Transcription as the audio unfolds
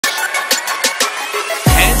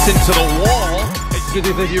backs into the wall. Did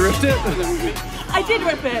you think you ripped it? I did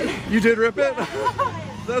rip it. You did rip it?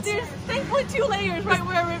 There's thankfully 2 layers right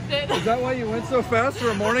where I ripped it. Is that why you went so fast for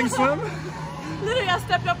a morning swim? Literally, I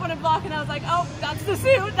stepped up on a block and I was like, oh, that's the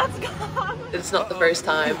suit, that's gone. It's not the first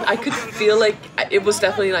time. I could feel like it was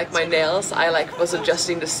definitely like my nails. I like was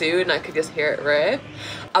adjusting the suit and I could just hear it rip.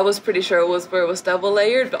 I was pretty sure it was where it was double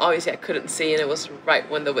layered, but obviously I couldn't see and it was right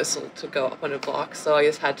when the whistle to go up on a block, so I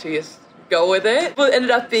just had to just go with it. But it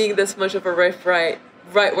ended up being this much of a rip right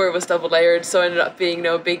where it was double layered, so it ended up being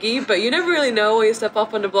no biggie. But you never really know when you step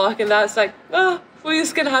up on the block, and that's like, oh, we're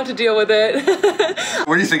just gonna have to deal with it. What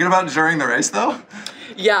were you thinking about during the race though?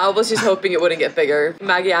 Yeah, I was just hoping it wouldn't get bigger.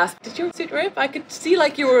 Maggie asked, did your suit rip? I could see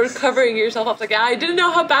like you were covering yourself up. Like, I didn't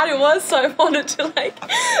know how bad it was, so I wanted to like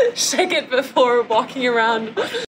check it before walking around.